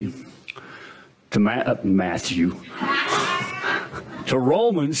to Matthew, to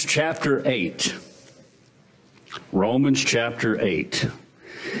Romans chapter 8. Romans chapter 8.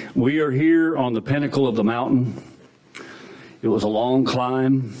 We are here on the pinnacle of the mountain. It was a long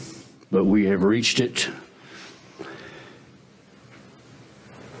climb, but we have reached it.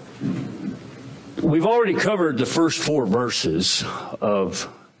 We've already covered the first 4 verses of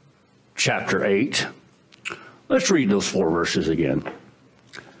chapter 8. Let's read those 4 verses again.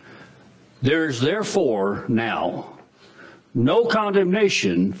 There is therefore now no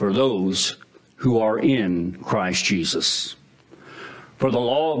condemnation for those who are in Christ Jesus. For the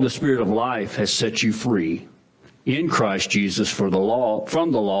law of the Spirit of life has set you free in Christ Jesus from the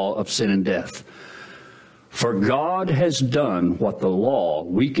law of sin and death. For God has done what the law,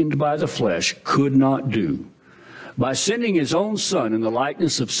 weakened by the flesh, could not do. By sending his own Son in the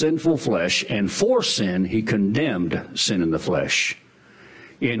likeness of sinful flesh, and for sin he condemned sin in the flesh,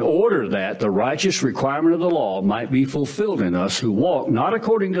 in order that the righteous requirement of the law might be fulfilled in us who walk not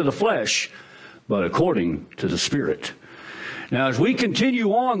according to the flesh, but according to the Spirit. Now, as we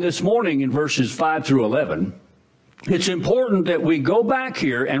continue on this morning in verses 5 through 11, it's important that we go back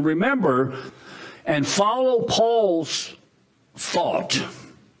here and remember and follow Paul's thought.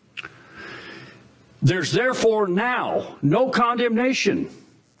 There's therefore now no condemnation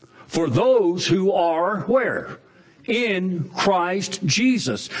for those who are where? In Christ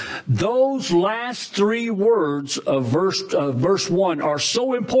Jesus. Those last 3 words of verse 1 are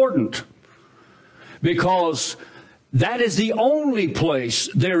so important, because that is the only place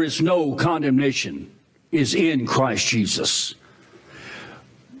there is no condemnation, is in Christ Jesus.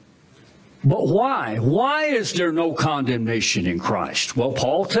 But why? Why is there no condemnation in Christ? Well,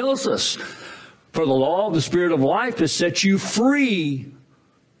 Paul tells us, for the law of the Spirit of life has set you free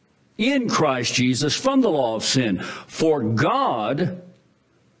in Christ Jesus from the law of sin. For God,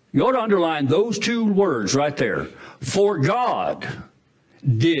 you ought to underline those 2 words right there. For God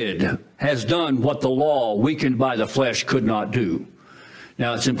has done what the law, weakened by the flesh, could not do.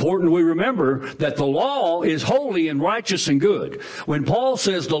 Now, it's important we remember that the law is holy and righteous and good. When Paul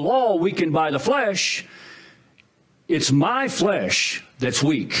says the law weakened by the flesh, it's my flesh that's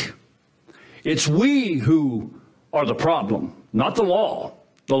weak. It's we who are the problem, not the law.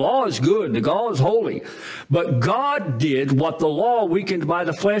 The law is good. The law is holy. But God did what the law, weakened by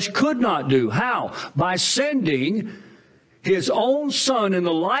the flesh, could not do. How? By sending his own Son in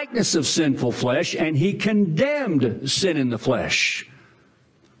the likeness of sinful flesh, and he condemned sin in the flesh.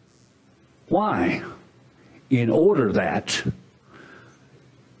 Why? In order that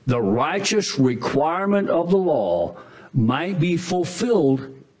the righteous requirement of the law might be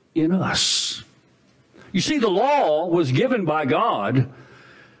fulfilled in us. You see, the law was given by God,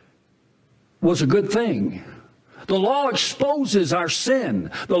 was a good thing. The law exposes our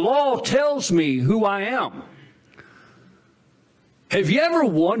sin. The law tells me who I am. Have you ever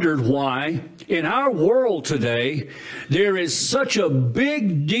wondered why in our world today there is such a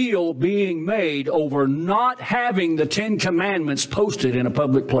big deal being made over not having the 10 Commandments posted in a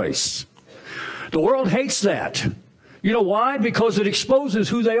public place? The world hates that. You know why? Because it exposes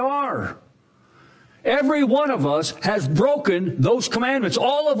who they are. Every one of us has broken those commandments,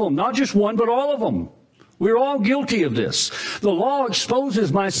 all of them, not just one, but all of them. We're all guilty of this. The law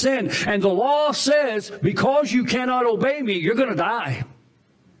exposes my sin, and the law says, because you cannot obey me, you're going to die.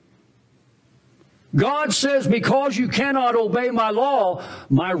 God says, because you cannot obey my law,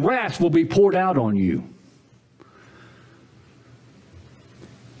 my wrath will be poured out on you.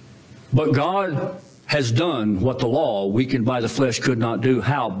 But God has done what the law, weakened by the flesh, could not do.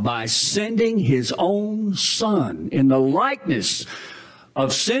 How? By sending his own Son in the likeness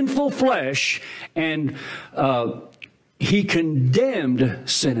of sinful flesh, and he condemned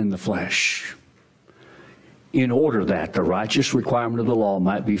sin in the flesh in order that the righteous requirement of the law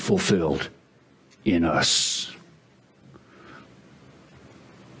might be fulfilled in us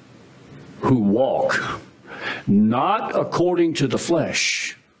who walk not according to the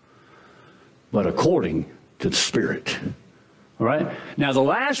flesh, but according to the Spirit. All right? Now, the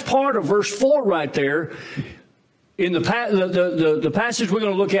last part of verse 4 right there, in the passage we're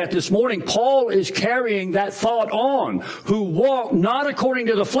going to look at this morning, Paul is carrying that thought on, who walk not according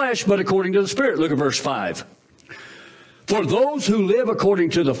to the flesh, but according to the Spirit. Look at verse 5. For those who live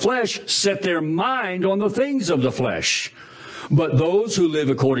according to the flesh set their mind on the things of the flesh. But those who live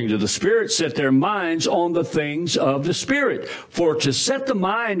according to the Spirit set their minds on the things of the Spirit. For to set the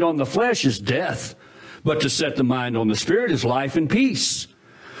mind on the flesh is death, but to set the mind on the Spirit is life and peace.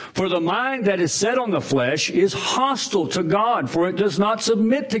 For the mind that is set on the flesh is hostile to God, for it does not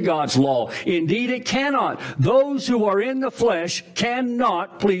submit to God's law. Indeed, it cannot. Those who are in the flesh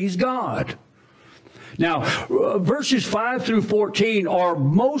cannot please God. Now, verses 5 through 14 are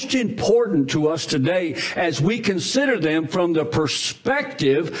most important to us today as we consider them from the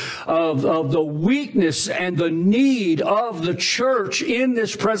perspective of the weakness and the need of the church in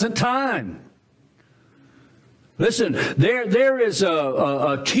this present time. Listen, there is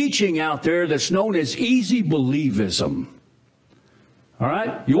a teaching out there that's known as easy believism. All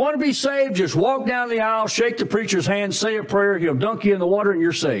right? You want to be saved, just walk down the aisle, shake the preacher's hand, say a prayer, he'll dunk you in the water, and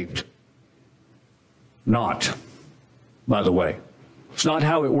you're saved. Not, by the way. It's not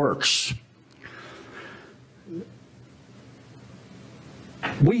how it works.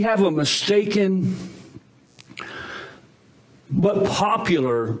 We have a mistaken but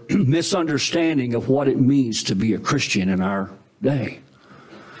popular misunderstanding of what it means to be a Christian in our day.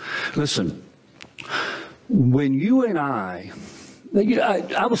 Listen, when you and I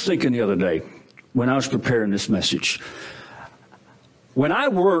was thinking the other day when I was preparing this message, when I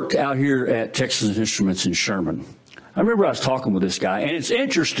worked out here at Texas Instruments in Sherman, I remember I was talking with this guy, and it's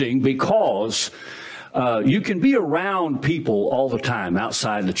interesting because you can be around people all the time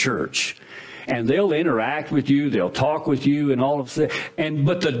outside the church, and they'll interact with you, they'll talk with you, and all of that.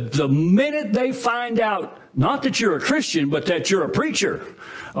 But the minute they find out, not that you're a Christian, but that you're a preacher,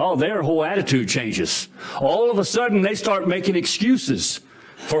 their whole attitude changes. All of a sudden, they start making excuses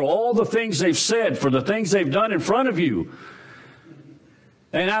for all the things they've said, for the things they've done in front of you.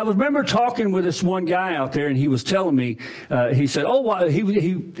 And I remember talking with this one guy out there, and he was telling me, he said,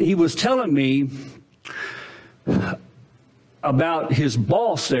 he was telling me about his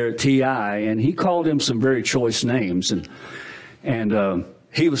boss there at TI, and he called him some very choice names. And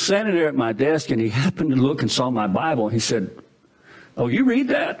he was standing there at my desk, and he happened to look and saw my Bible, and he said, "Oh, you read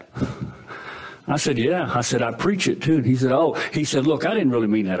that?" I said, "Yeah." I said, "I preach it too." And he said, "Oh," he said, "Look, I didn't really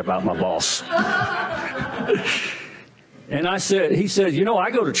mean that about my boss." And he said, "You know,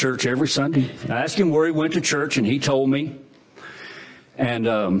 I go to church every Sunday." I asked him where he went to church, and he told me. And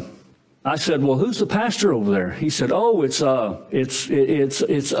I said, "Well, who's the pastor over there?" He said, "Oh, it's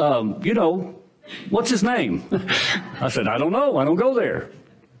what's his name?" I said, "I don't know. I don't go there."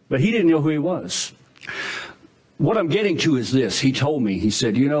 But he didn't know who he was. What I'm getting to is this. He told me, he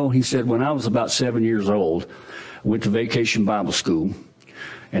said, when I was about 7 years old, I went to Vacation Bible School.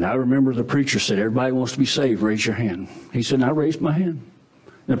 And I remember the preacher said, "Everybody wants to be saved, raise your hand." He said, and I raised my hand.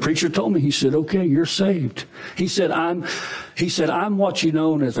 And the preacher told me, he said, "Okay, you're saved." He said, I'm what you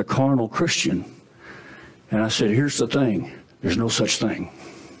know as a carnal Christian. And I said, "Here's the thing. There's no such thing.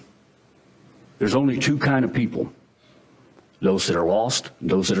 There's only two kind of people. Those that are lost and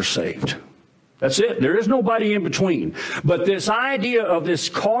those that are saved. That's it. There is nobody in between." But this idea of this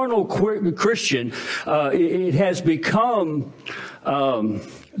carnal Christian, it has become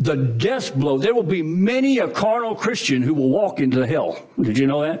the death blow. There will be many a carnal Christian who will walk into hell. Did you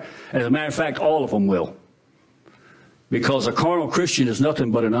know that? As a matter of fact, all of them will. Because a carnal Christian is nothing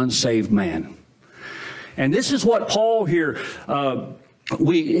but an unsaved man. And this is what Paul here,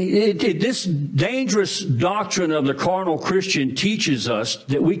 this dangerous doctrine of the carnal Christian teaches us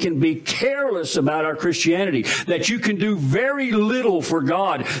that we can be careless about our Christianity, that you can do very little for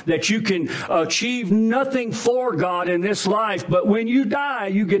God, that you can achieve nothing for God in this life, but when you die,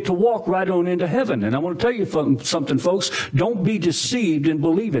 you get to walk right on into heaven. And I want to tell you something, folks. Don't be deceived and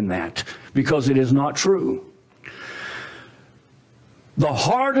believe in that, because it is not true. The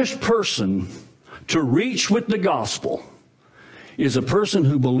hardest person to reach with the gospel is a person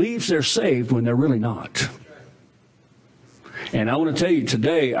who believes they're saved when they're really not. And I want to tell you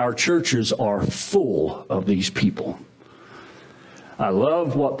today, our churches are full of these people. I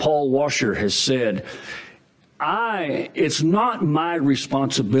love what Paul Washer has said. It's not my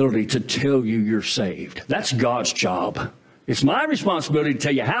responsibility to tell you you're saved. That's God's job. It's my responsibility to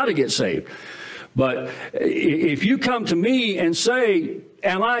tell you how to get saved. But if you come to me and say,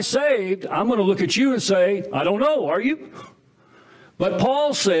 "Am I saved?" I'm going to look at you and say, "I don't know. Are you?" But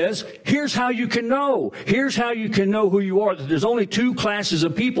Paul says, here's how you can know. Here's how you can know who you are. There's only two classes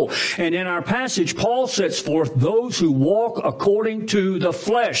of people. And in our passage, Paul sets forth those who walk according to the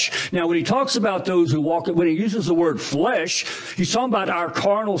flesh. Now, when he talks about those who walk, when he uses the word flesh, he's talking about our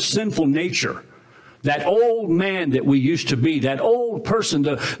carnal, sinful nature. That old man that we used to be, that old person,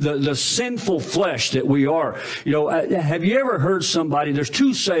 the sinful flesh that we are. You know, have you ever heard somebody, there's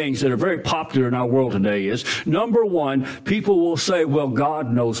two sayings that are very popular in our world today is, number one, people will say, "Well,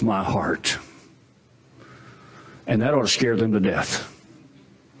 God knows my heart." And that ought to scare them to death.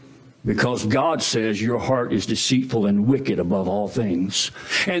 Because God says your heart is deceitful and wicked above all things.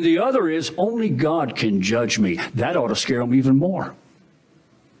 And the other is, only God can judge me. That ought to scare them even more.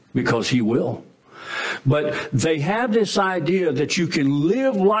 Because he will. But they have this idea that you can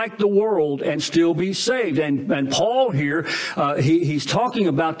live like the world and still be saved. And Paul here, he's talking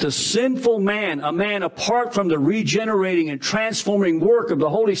about the sinful man, a man apart from the regenerating and transforming work of the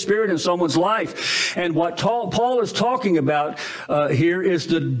Holy Spirit in someone's life. And what Paul is talking about here is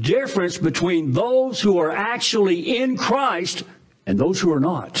the difference between those who are actually in Christ and those who are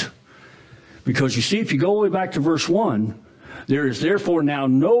not. Because you see, if you go all the way back to verse 1, there is therefore now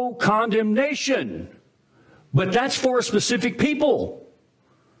no condemnation. But that's for a specific people.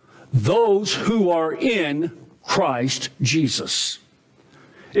 Those who are in Christ Jesus.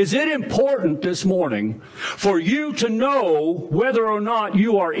 Is it important this morning for you to know whether or not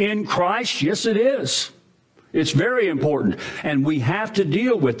you are in Christ? Yes, it is. It's very important, and we have to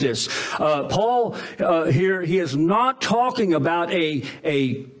deal with this. Paul here, he is not talking about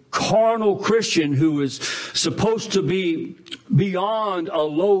a carnal Christian who is supposed to be beyond a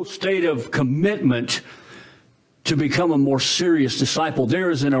low state of commitment to become a more serious disciple. There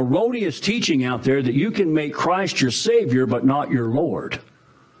is an erroneous teaching out there that you can make Christ your Savior but not your Lord.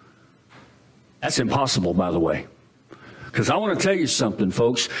 That's impossible, by the way. Because I want to tell you something,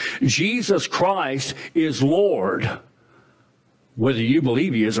 folks. Jesus Christ is Lord, whether you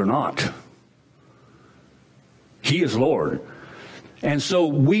believe He is or not. He is Lord. And so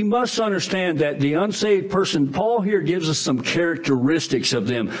we must understand that the unsaved person, Paul here gives us some characteristics of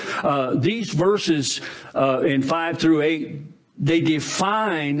them. These verses in 5 through 8, they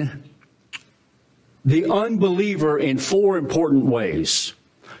define the unbeliever in 4 important ways.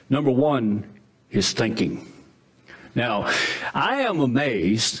 Number 1, his thinking. Now, I am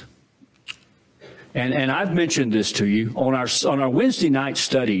amazed, and I've mentioned this to you, on our Wednesday night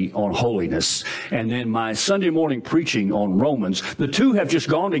study on holiness, and then my Sunday morning preaching on Romans. The two have just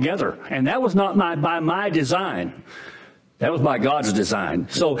gone together, and that was not by my design. That was by God's design.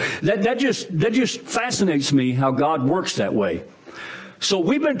 So that just fascinates me how God works that way. So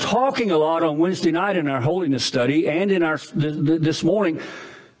we've been talking a lot on Wednesday night in our holiness study and in our this morning.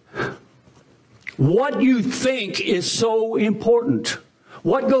 What you think is so important.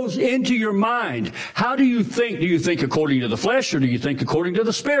 What goes into your mind? How do you think? Do you think according to the flesh or do you think according to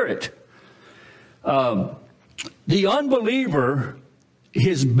the Spirit? The unbeliever,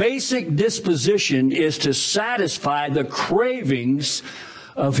 his basic disposition is to satisfy the cravings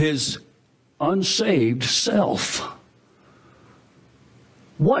of his unsaved self.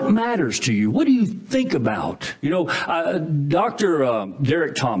 What matters to you? What do you think about? You know, Dr.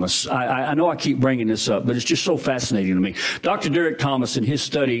 Derek Thomas, I know I keep bringing this up, but it's just so fascinating to me. Dr. Derek Thomas, in his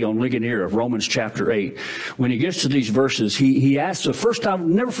study on Ligonier of Romans chapter 8, when he gets to these verses, he asks the first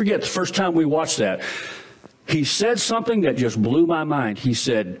time, never forget the first time we watched that, he said something that just blew my mind. He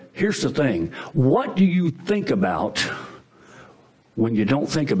said, here's the thing, what do you think about when you don't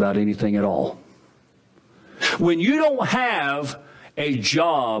think about anything at all? When you don't have a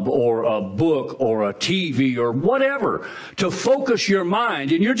job or a book or a TV or whatever to focus your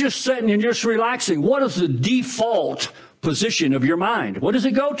mind, and you're just sitting and just relaxing, what is the default position of your mind? What does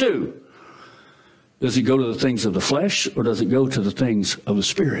it go to? Does it go to the things of the flesh, or does it go to the things of the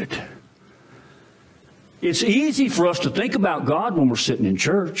Spirit? It's easy for us to think about God when we're sitting in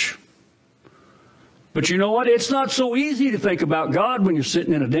church. But you know what? It's not so easy to think about God when you're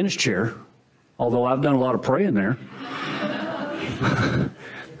sitting in a dentist chair, although I've done a lot of praying there.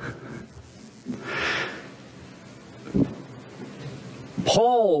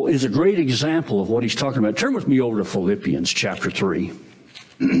 Paul is a great example of what he's talking about. Turn with me over to Philippians chapter 3.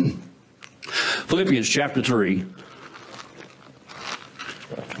 Philippians chapter 3.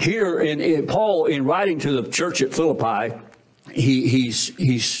 Here, in Paul, in writing to the church at Philippi,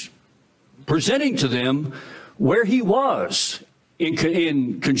 he's presenting to them where he was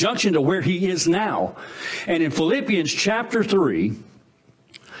in conjunction to where he is now. And in Philippians chapter 3,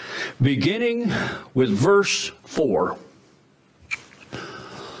 beginning with verse 4,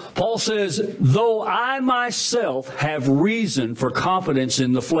 Paul says, though I myself have reason for confidence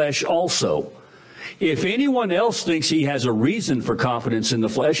in the flesh also. If anyone else thinks he has a reason for confidence in the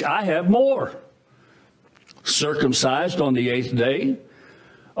flesh, I have more. Circumcised on the 8th day,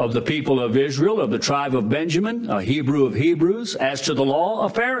 of the people of Israel, of the tribe of Benjamin, a Hebrew of Hebrews, as to the law,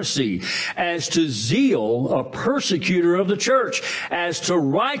 a Pharisee, as to zeal, a persecutor of the church, as to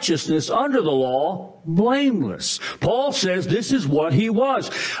righteousness under the law, blameless. Paul says this is what he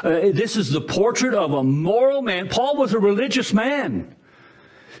was. This is the portrait of a moral man. Paul was a religious man.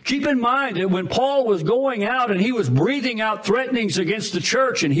 Keep in mind that when Paul was going out and he was breathing out threatenings against the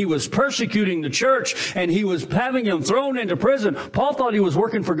church and he was persecuting the church and he was having them thrown into prison, Paul thought he was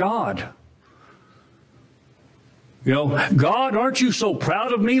working for God. You know, God, aren't you so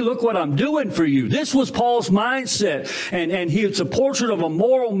proud of me? Look what I'm doing for you. This was Paul's mindset. And it's a portrait of a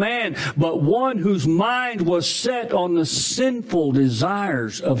moral man, but one whose mind was set on the sinful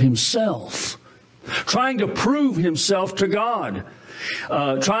desires of himself, trying to prove himself to God,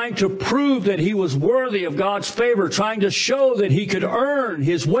 trying to prove that he was worthy of God's favor, trying to show that he could earn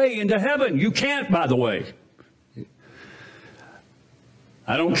his way into heaven. You can't, by the way.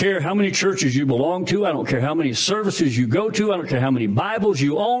 I don't care how many churches you belong to. I don't care how many services you go to. I don't care how many Bibles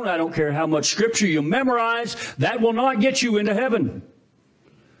you own. I don't care how much Scripture you memorize. That will not get you into heaven.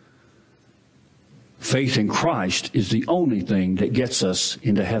 Faith in Christ is the only thing that gets us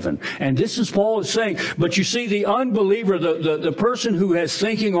into heaven. And this is Paul is saying. But you see, the unbeliever, the person who has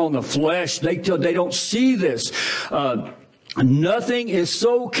thinking on the flesh, they don't see this. Nothing is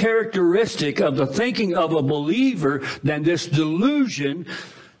so characteristic of the thinking of a believer than this delusion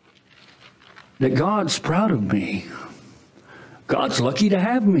that God's proud of me. God's lucky to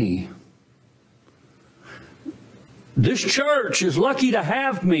have me. This church is lucky to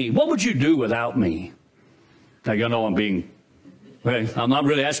have me. What would you do without me? Now, you know I'm not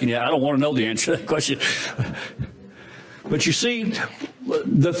really asking you. I don't want to know the answer to that question. But you see,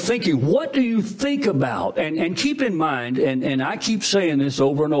 the thinking, what do you think about? And keep in mind, and I keep saying this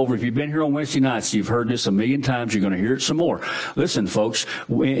over and over. If you've been here on Wednesday nights, you've heard this a million times. You're going to hear it some more. Listen, folks,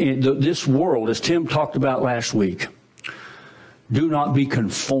 this world, as Tim talked about last week, do not be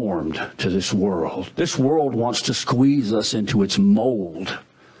conformed to this world. This world wants to squeeze us into its mold.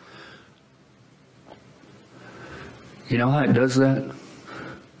 You know how it does that?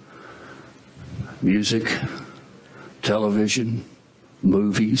 Music, television,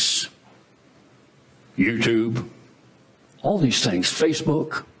 movies, YouTube, all these things,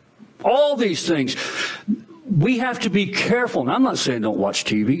 Facebook, all these things. We have to be careful. And I'm not saying don't watch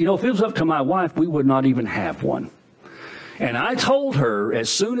TV. You know, if it was up to my wife, we would not even have one. And I told her, as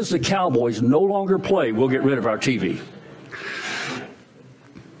soon as the Cowboys no longer play, we'll get rid of our TV.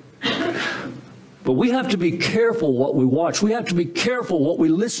 But we have to be careful what we watch. We have to be careful what we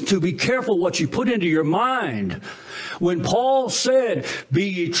listen to. Be careful what you put into your mind. When Paul said, be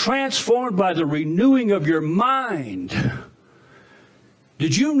ye transformed by the renewing of your mind,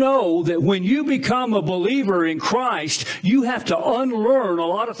 did you know that when you become a believer in Christ, you have to unlearn a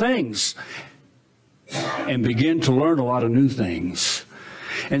lot of things and begin to learn a lot of new things?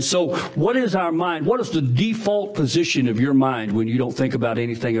 And so what is our mind? What is the default position of your mind when you don't think about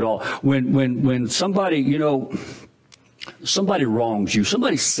anything at all? When somebody, you know, somebody wrongs you,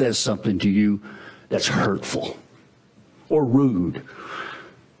 somebody says something to you that's hurtful or rude,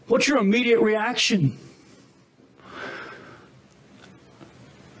 what's your immediate reaction?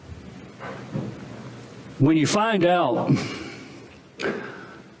 When you find out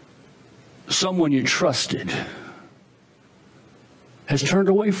someone you trusted has turned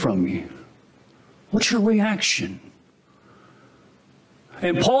away from you, what's your reaction?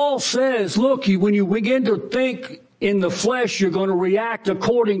 And Paul says, look, when you begin to think in the flesh, you're going to react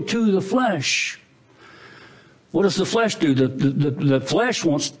according to the flesh. What does the flesh do? The flesh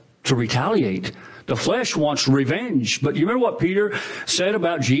wants to retaliate. The flesh wants revenge. But you remember what Peter said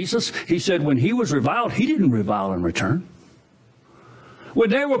about Jesus? He said when he was reviled, he didn't revile in return. When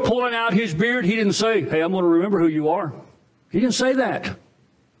they were pulling out his beard, he didn't say, hey, I'm going to remember who you are. He didn't say that.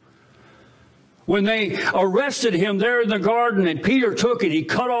 When they arrested him there in the garden and Peter took it, he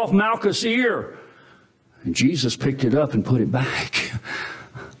cut off Malchus' ear. And Jesus picked it up and put it back.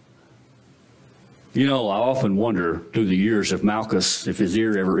 You know, I often wonder through the years if Malchus, if his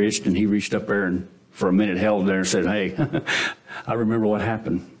ear ever itched and he reached up there and for a minute held there and said, hey, I remember what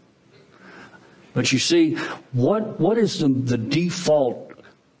happened. But you see, what is the default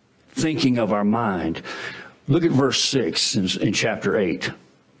thinking of our mind? Look at verse 6 in chapter 8.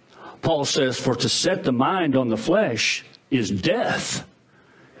 Paul says, for to set the mind on the flesh is death.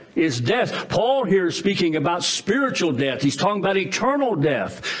 Is death. Paul here is speaking about spiritual death. He's talking about eternal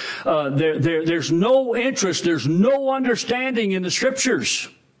death. There's no interest, there's no understanding in the Scriptures.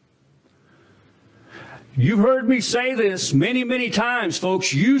 You've heard me say this many, many times,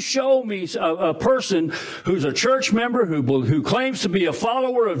 folks. You show me a person who's a church member who claims to be a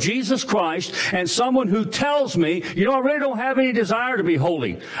follower of Jesus Christ and someone who tells me, you know, I really don't have any desire to be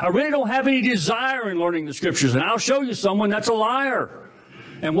holy. I really don't have any desire in learning the Scriptures. And I'll show you someone that's a liar.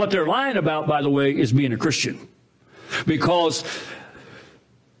 And what they're lying about, by the way, is being a Christian. Because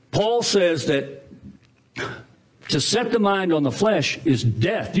Paul says that to set the mind on the flesh is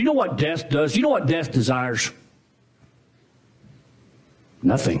death. Do you know what death does? Do you know what death desires?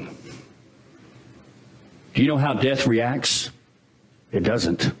 Nothing. Do you know how death reacts? It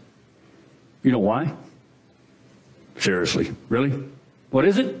doesn't. You know why? Seriously, really? What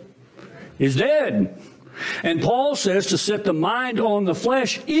is it? Is dead. And Paul says to set the mind on the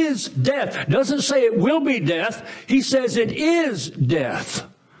flesh is death. Doesn't say it will be death. He says it is death.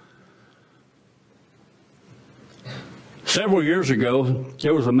 Several years ago,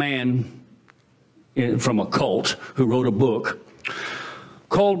 there was a man from a cult who wrote a book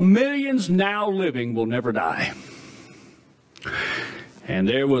called Millions Now Living Will Never Die. And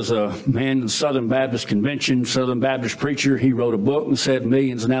there was a man in the Southern Baptist Convention, Southern Baptist preacher. He wrote a book and said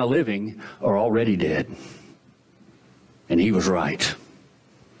millions now living are already dead. And he was right.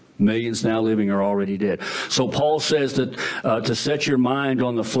 Millions now living are already dead. So Paul says that to set your mind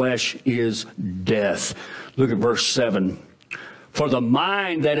on the flesh is death. Look at verse 7. For the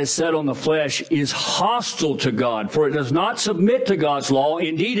mind that is set on the flesh is hostile to God, for it does not submit to God's law.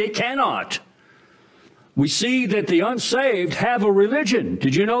 Indeed, it cannot. We see that the unsaved have a religion.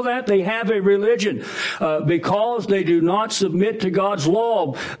 Did you know that? They have a religion. Because they do not submit to God's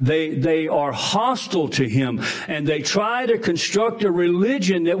law, they are hostile to Him. And they try to construct a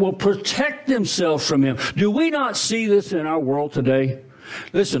religion that will protect themselves from Him. Do we not see this in our world today?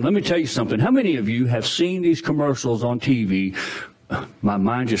 Listen, let me tell you something. How many of you have seen these commercials on TV? My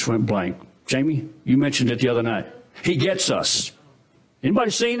mind just went blank. Jamie, you mentioned it the other night. He gets us.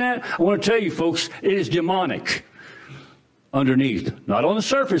 Anybody seen that? I want to tell you, folks, it is demonic underneath. Not on the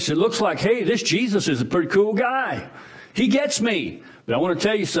surface. It looks like, hey, this Jesus is a pretty cool guy. He gets me. But I want to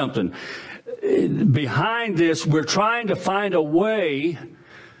tell you something. Behind this, we're trying to find a way.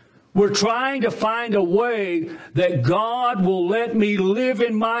 We're trying to find a way that God will let me live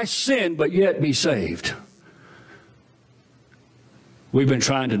in my sin, but yet be saved. We've been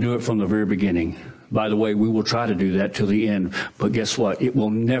trying to do it from the very beginning. By the way, we will try to do that till the end. But guess what? It will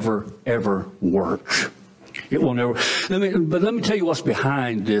never, ever work. It will never. But let me tell you what's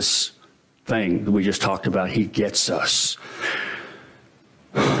behind this thing that we just talked about. He gets us.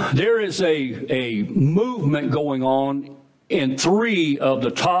 There is a movement going on in 3 of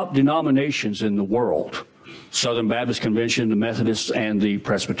the top denominations in the world. Southern Baptist Convention, the Methodists, and the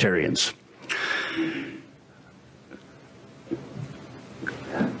Presbyterians.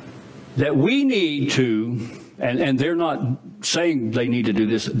 That we need to, and they're not saying they need to do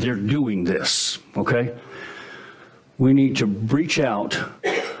this, they're doing this, okay? We need to reach out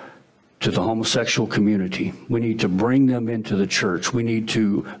to the homosexual community. We need to bring them into the church. We need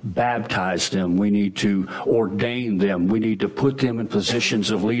to baptize them. We need to ordain them. We need to put them in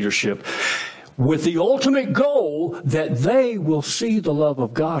positions of leadership with the ultimate goal that they will see the love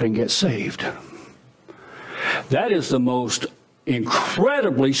of God and get saved. That is the most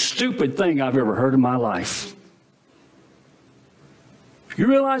incredibly stupid thing I've ever heard in my life. You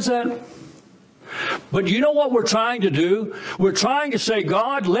realize that? But you know what we're trying to do? We're trying to say,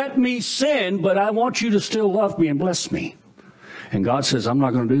 God, let me sin, but I want you to still love me and bless me. And God says, I'm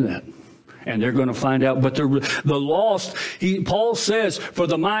not going to do that. And they're going to find out. But the lost, Paul says, for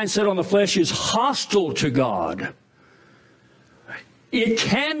the mind set on the flesh is hostile to God. It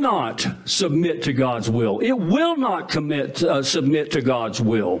cannot submit to God's will. It will not submit to God's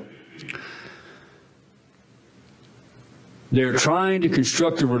will. They're trying to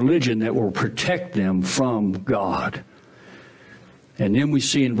construct a religion that will protect them from God. And then we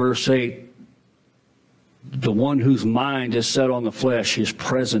see in verse 8, the one whose mind is set on the flesh, his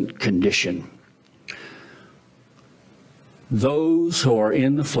present condition. Those who are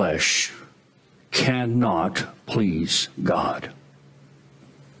in the flesh cannot please God.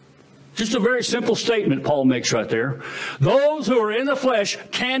 Just a very simple statement Paul makes right there. Those who are in the flesh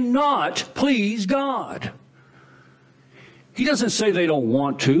cannot please God. He doesn't say they don't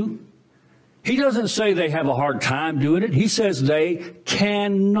want to. He doesn't say they have a hard time doing it. He says they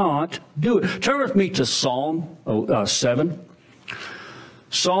cannot do it. Turn with me to Psalm 7.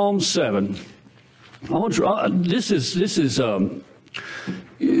 Psalm 7.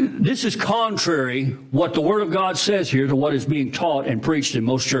 This is contrary what the Word of God says here to what is being taught and preached in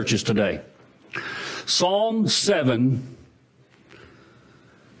most churches today. Psalm 7,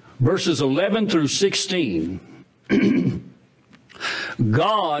 verses 11 through 16.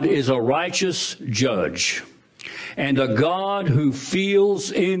 God is a righteous judge and a God who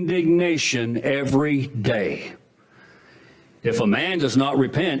feels indignation every day. If a man does not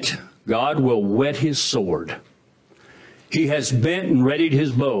repent, God will whet his sword. He has bent and readied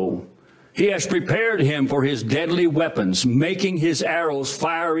his bow. He has prepared him for his deadly weapons, making his arrows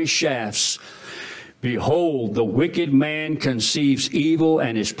fiery shafts. Behold, the wicked man conceives evil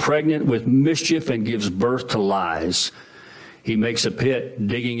and is pregnant with mischief and gives birth to lies. He makes a pit,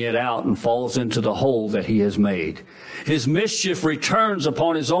 digging it out, and falls into the hole that he has made. His mischief returns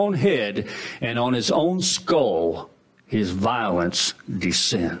upon his own head, and on his own skull his violence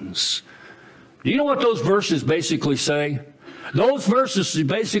descends. Do you know what those verses basically say? Those verses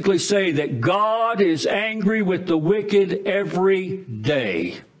basically say that God is angry with the wicked every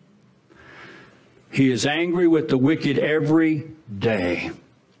day. He is angry with the wicked every day.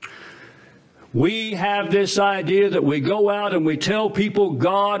 We have this idea that we go out and we tell people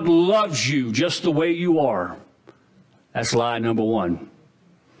God loves you just the way you are. That's lie number one.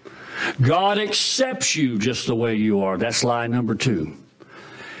 God accepts you just the way you are. That's lie number two.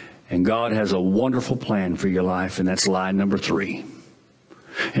 And God has a wonderful plan for your life, and that's lie number three.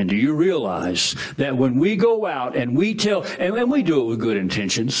 And do you realize that when we go out and we tell, and we do it with good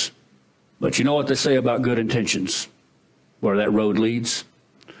intentions, but you know what they say about good intentions, where that road leads?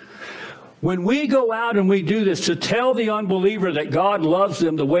 When we go out and we do this to tell the unbeliever that God loves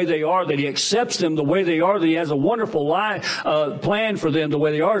them the way they are, that he accepts them the way they are, that he has a wonderful plan for them the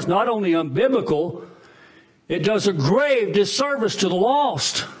way they are, it's not only unbiblical, it does a grave disservice to the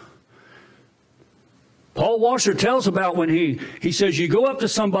lost. Paul Washer tells about when he says, you go up to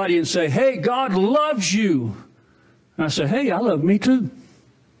somebody and say, hey, God loves you. And I say, hey, I love me too.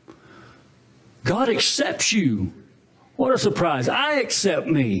 God accepts you. What a surprise. I accept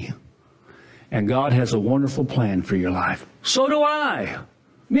me. And God has a wonderful plan for your life. So do I.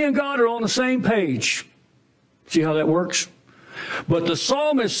 Me and God are on the same page. See how that works? But the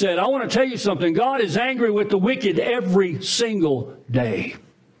psalmist said, I want to tell you something. God is angry with the wicked every single day.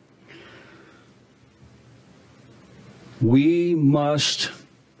 We must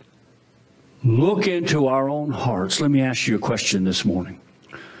look into our own hearts. Let me ask you a question this morning.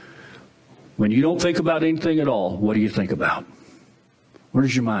 When you don't think about anything at all, what do you think about? Where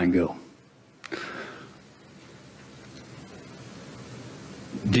does your mind go?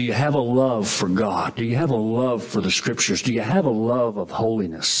 Do you have a love for God? Do you have a love for the Scriptures? Do you have a love of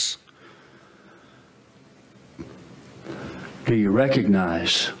holiness? Do you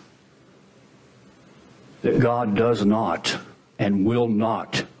recognize that God does not and will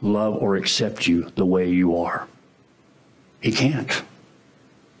not love or accept you the way you are? He can't.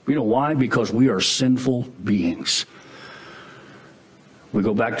 You know why? Because we are sinful beings. We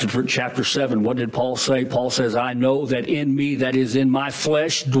go back to chapter 7. What did Paul say? Paul says, I know that in me, that is in my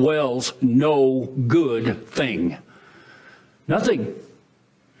flesh, dwells no good thing. Nothing.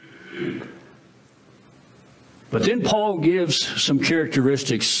 But then Paul gives some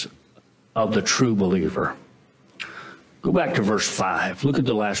characteristics of the true believer. Go back to verse 5. Look at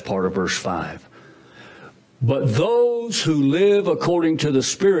the last part of verse 5. But those who live according to the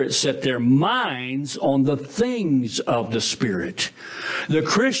Spirit set their minds on the things of the Spirit. The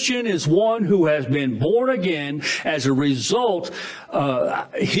Christian is one who has been born again. As a result,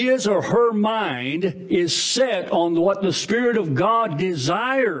 his or her mind is set on what the Spirit of God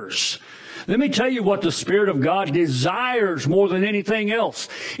desires. Let me tell you what the Spirit of God desires more than anything else.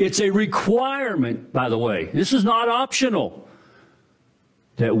 It's a requirement, by the way. This is not optional.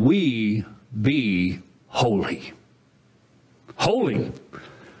 That we be holy. Holy.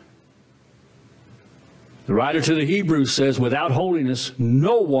 The writer to the Hebrews says, without holiness,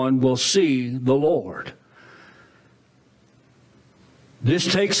 no one will see the Lord.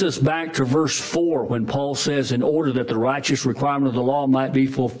 This takes us back to verse 4 when Paul says, in order that the righteous requirement of the law might be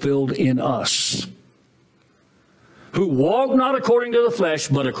fulfilled in us, who walk not according to the flesh,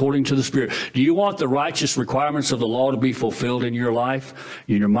 but according to the Spirit. Do you want the righteous requirements of the law to be fulfilled in your life?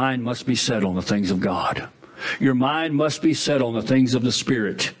 Your mind must be set on the things of God. Your mind must be set on the things of the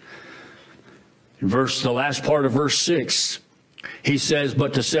Spirit. In the last part of verse 6, he says,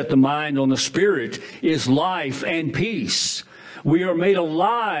 but to set the mind on the Spirit is life and peace. We are made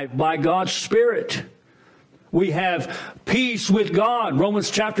alive by God's Spirit. We have peace with God.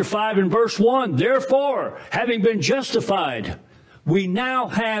 Romans chapter 5 and verse 1. Therefore, having been justified, we now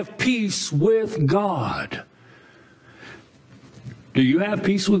have peace with God. Do you have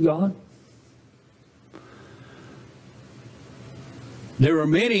peace with God? There are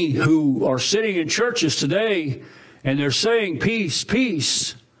many who are sitting in churches today and they're saying peace,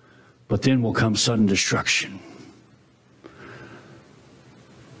 peace, but then will come sudden destruction.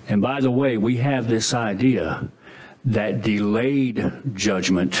 And by the way, we have this idea that delayed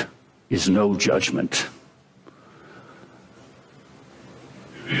judgment is no judgment.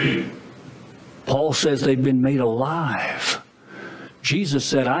 Paul says they've been made alive. Jesus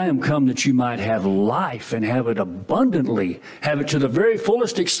said, I am come that you might have life and have it abundantly, have it to the very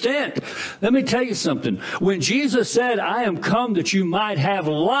fullest extent. Let me tell you something. When Jesus said, I am come that you might have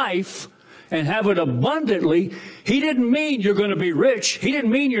life and have it abundantly, he didn't mean you're going to be rich. He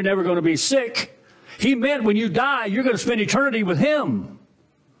didn't mean you're never going to be sick. He meant when you die, you're going to spend eternity with him.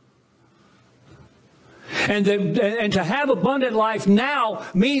 And to have abundant life now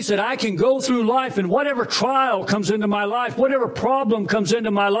means that I can go through life, and whatever trial comes into my life, whatever problem comes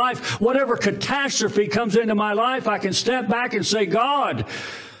into my life, whatever catastrophe comes into my life, I can step back and say, God,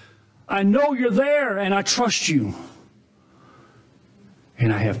 I know you're there and I trust you.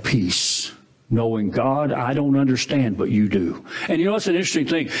 And I have peace, knowing, God, I don't understand, but you do. And you know, it's an interesting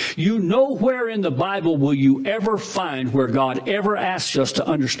thing. You know, where in the Bible will you ever find where God ever asks us to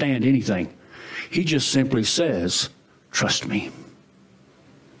understand anything? He just simply says, trust me.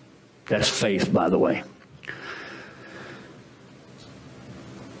 That's faith, by the way.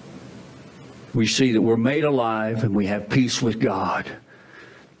 We see that we're made alive and we have peace with God.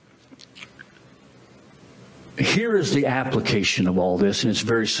 Here is the application of all this, and it's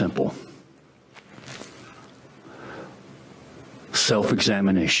very simple.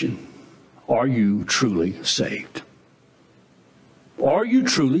 Self-examination. Are you truly saved? Are you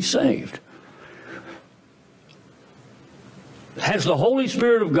truly saved? Has the Holy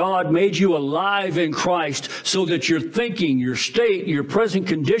Spirit of God made you alive in Christ so that your thinking, your state, your present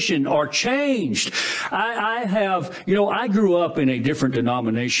condition are changed? I grew up in a different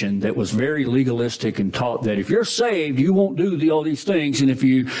denomination that was very legalistic and taught that if you're saved, you won't do all these things. And if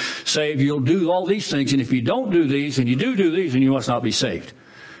you saved, you'll do all these things. And if you don't do these and you do these, then you must not be saved.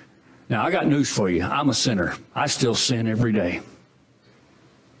 Now, I got news for you. I'm a sinner. I still sin every day.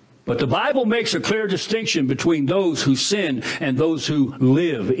 But the Bible makes a clear distinction between those who sin and those who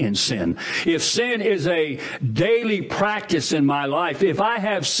live in sin. If sin is a daily practice in my life, if I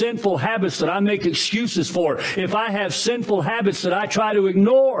have sinful habits that I make excuses for, if I have sinful habits that I try to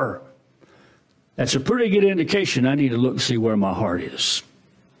ignore, that's a pretty good indication I need to look and see where my heart is.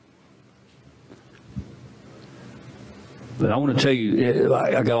 But I want to tell you,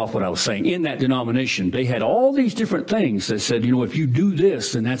 I got off what I was saying. In that denomination, they had all these different things that said, if you do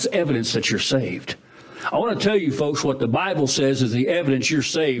this, then that's evidence that you're saved. I want to tell you, folks, what the Bible says is the evidence you're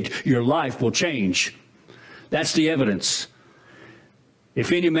saved, your life will change. That's the evidence.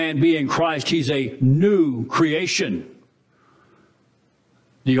 If any man be in Christ, he's a new creation.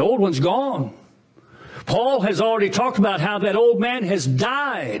 The old one's gone. Paul has already talked about how that old man has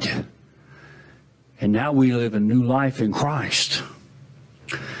died. And now we live a new life in Christ.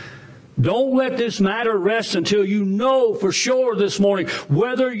 Don't let this matter rest until you know for sure this morning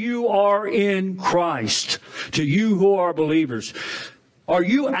whether you are in Christ. To you who are believers, are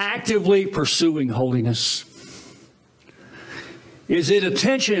you actively pursuing holiness? Is it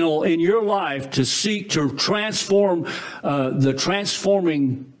intentional in your life to seek to transform the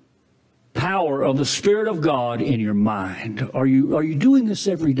transforming power of the Spirit of God in your mind? Are you doing this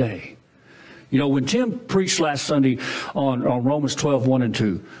every day? When Tim preached last Sunday on Romans 12, 1 and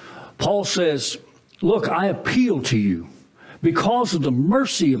 2, Paul says, look, I appeal to you because of the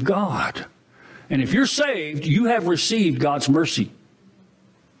mercy of God. And if you're saved, you have received God's mercy.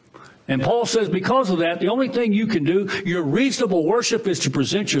 And Paul says because of that, the only thing you can do, your reasonable worship, is to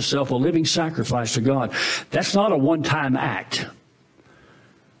present yourself a living sacrifice to God. That's not a one-time act.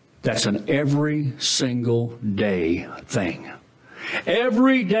 That's an every single day thing.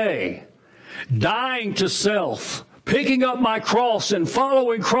 Every day. Dying to self, picking up my cross and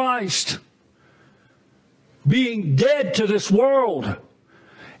following Christ, being dead to this world.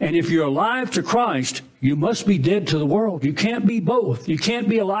 And if you're alive to Christ, you must be dead to the world. You can't be both. You can't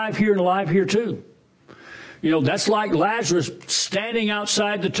be alive here and alive here too. That's like Lazarus standing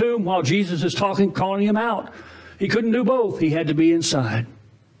outside the tomb while Jesus is talking, calling him out. He couldn't do both. He had to be inside.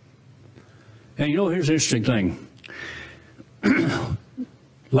 And here's the interesting thing.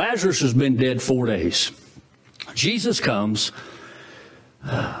 Lazarus has been dead 4 days. Jesus comes.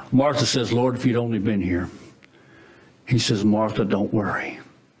 Martha says, Lord, if you'd only been here. He says, Martha, don't worry.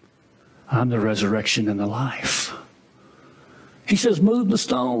 I'm the resurrection and the life. He says, move the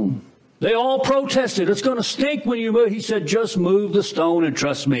stone. They all protested. It's going to stink when you move. He said, just move the stone and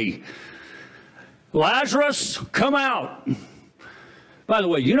trust me. Lazarus, come out. By the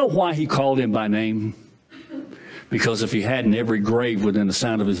way, you know why he called him by name? Because if he hadn't, every grave within the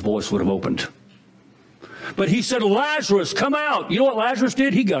sound of his voice would have opened. But he said, Lazarus, come out. You know what Lazarus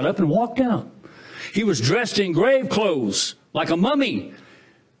did? He got up and walked out. He was dressed in grave clothes, like a mummy.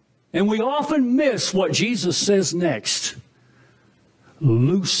 And we often miss what Jesus says next.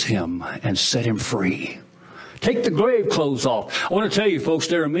 Loose him and set him free. Take the grave clothes off. I want to tell you, folks,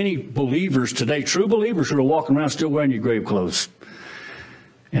 there are many believers today, true believers, who are walking around still wearing your grave clothes.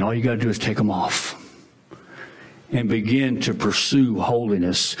 And all you got to do is take them off. And begin to pursue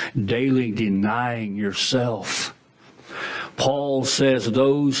holiness, daily denying yourself. Paul says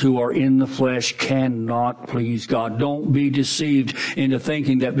those who are in the flesh cannot please God. Don't be deceived into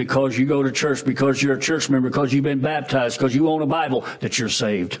thinking that because you go to church, because you're a church member, because you've been baptized, because you own a Bible, that you're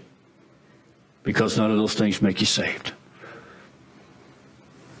saved. Because none of those things make you saved.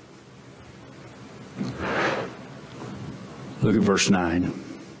 Look at verse 9.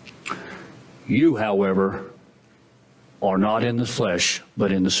 You, however, are not in the flesh,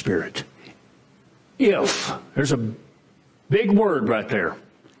 but in the Spirit. If, there's a big word right there.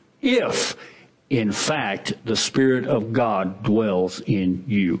 If, in fact, the Spirit of God dwells in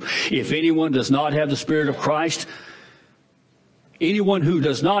you. If anyone does not have the Spirit of Christ, anyone who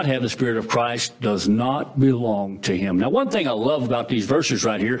does not have the Spirit of Christ does not belong to him. Now, one thing I love about these verses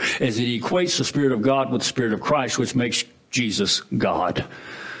right here is that he equates the Spirit of God with the Spirit of Christ, which makes Jesus God.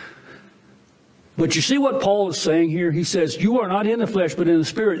 But you see what Paul is saying here? He says, you are not in the flesh, but in the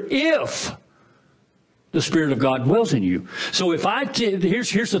Spirit, if the Spirit of God dwells in you. So if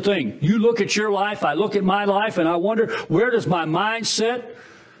here's the thing. You look at your life, I look at my life, and I wonder, where does my mind sit?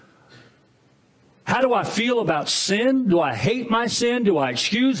 How do I feel about sin? Do I hate my sin? Do I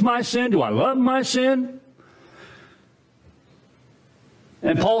excuse my sin? Do I love my sin?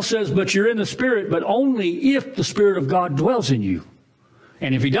 And Paul says, but you're in the Spirit, but only if the Spirit of God dwells in you.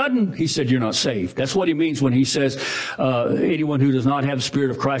 And if he doesn't, he said, you're not saved. That's what he means when he says, anyone who does not have the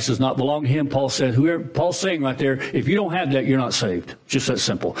Spirit of Christ does not belong to him. Paul's saying right there, if you don't have that, you're not saved. Just that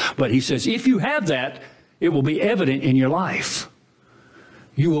simple. But he says, if you have that, it will be evident in your life.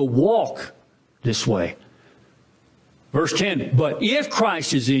 You will walk this way. Verse 10, but if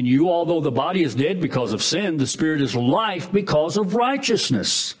Christ is in you, although the body is dead because of sin, the Spirit is life because of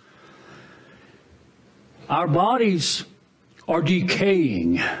righteousness. Our bodies are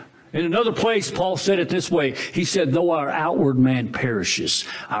decaying. In another place, Paul said it this way. He said, though our outward man perishes,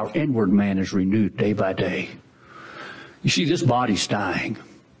 our inward man is renewed day by day. You see, this body's dying.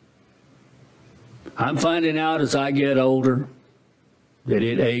 I'm finding out as I get older that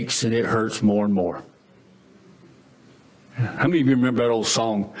it aches and it hurts more and more. How many of you remember that old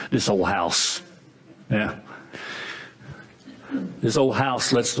song, This Old House? Yeah. This old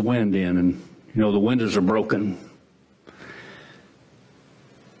house lets the wind in, and, the windows are broken.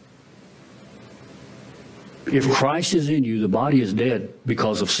 If Christ is in you, the body is dead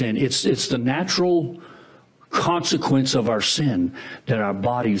because of sin. It's the natural consequence of our sin that our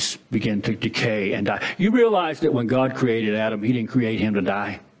bodies begin to decay and die. You realize that when God created Adam, he didn't create him to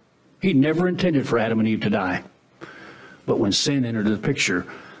die. He never intended for Adam and Eve to die. But when sin entered the picture,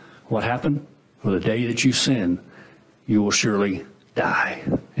 what happened? For the day that you sin, you will surely die.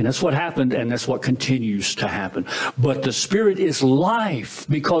 And that's what happened, and that's what continues to happen. But the Spirit is life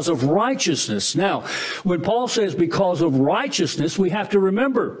because of righteousness. Now, when Paul says because of righteousness, we have to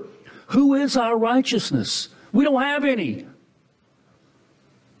remember, who is our righteousness? We don't have any.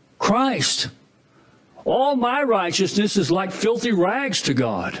 Christ. All my righteousness is like filthy rags to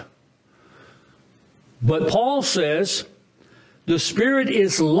God. But Paul says the Spirit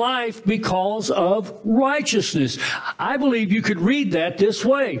is life because of righteousness. I believe you could read that this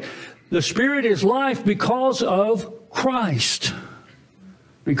way. The Spirit is life because of Christ.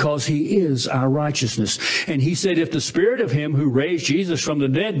 Because he is our righteousness. And he said, if the Spirit of him who raised Jesus from the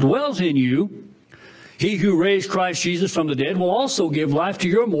dead dwells in you, he who raised Christ Jesus from the dead will also give life to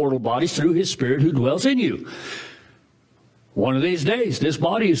your mortal bodies through his Spirit who dwells in you. One of these days, this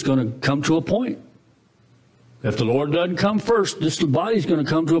body is going to come to a point. If the Lord doesn't come first, this body is going to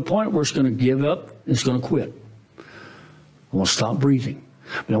come to a point where it's going to give up. It's going to quit. I want to stop breathing.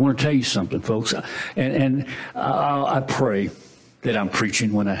 But I want to tell you something, folks. And I pray that I'm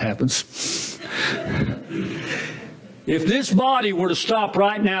preaching when that happens. If this body were to stop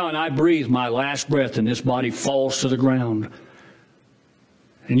right now and I breathe my last breath and this body falls to the ground,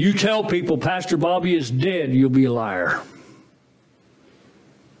 and you tell people Pastor Bobby is dead, you'll be a liar.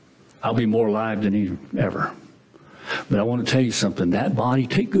 I'll be more alive than ever. But I want to tell you something. That body,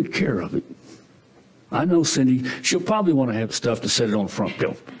 take good care of it. I know Cindy, she'll probably want to have stuff to set it on the front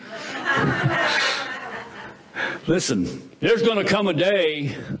bill. Listen, there's going to come a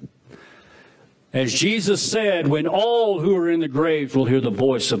day, as Jesus said, when all who are in the graves will hear the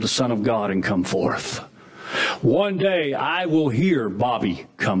voice of the Son of God and come forth. One day I will hear Bobby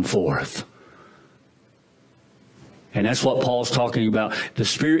come forth. And that's what Paul's talking about. The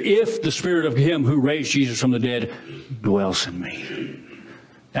Spirit, if the Spirit of him who raised Jesus from the dead dwells in me.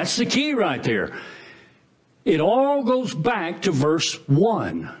 That's the key right there. It all goes back to verse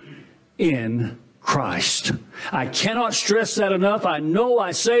 1. In Christ. I cannot stress that enough. I know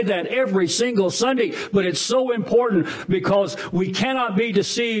I say that every single Sunday, but it's so important because we cannot be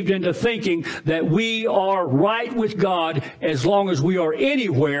deceived into thinking that we are right with God as long as we are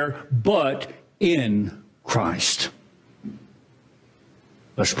anywhere but in Christ.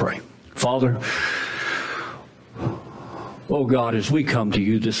 Let's pray. Father, oh God, as we come to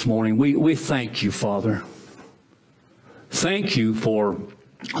you this morning, we thank you, Father. Thank you for,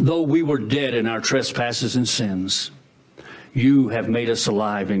 though we were dead in our trespasses and sins, you have made us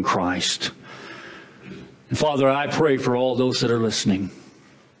alive in Christ. And Father, I pray for all those that are listening,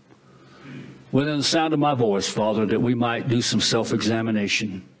 within the sound of my voice, Father, that we might do some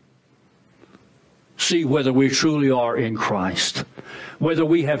self-examination. See whether we truly are in Christ, whether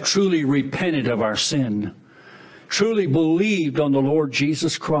we have truly repented of our sin, truly believed on the Lord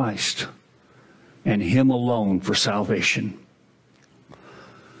Jesus Christ and him alone for salvation.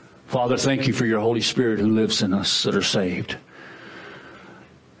 Father, thank you for your Holy Spirit who lives in us that are saved.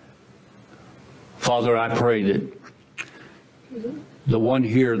 Father, I pray that the one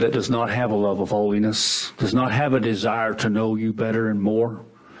here that does not have a love of holiness, does not have a desire to know you better and more,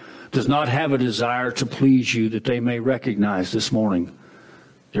 does not have a desire to please you, that they may recognize this morning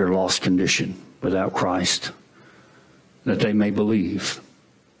their lost condition without Christ, that they may believe.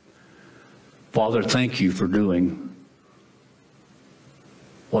 Father, thank you for doing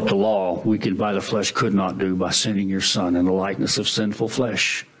what the law, weakened by the flesh, could not do by sending your Son in the likeness of sinful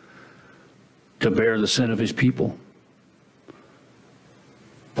flesh to bear the sin of his people.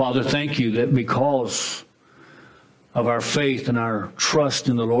 Father, thank you that because of our faith and our trust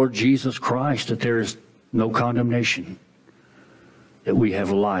in the Lord Jesus Christ, that there is no condemnation, that we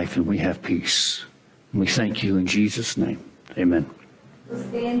have life and we have peace. And we thank you in Jesus' name. Amen.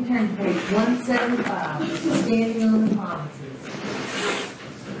 Stand, turn page 175, standing on the promises.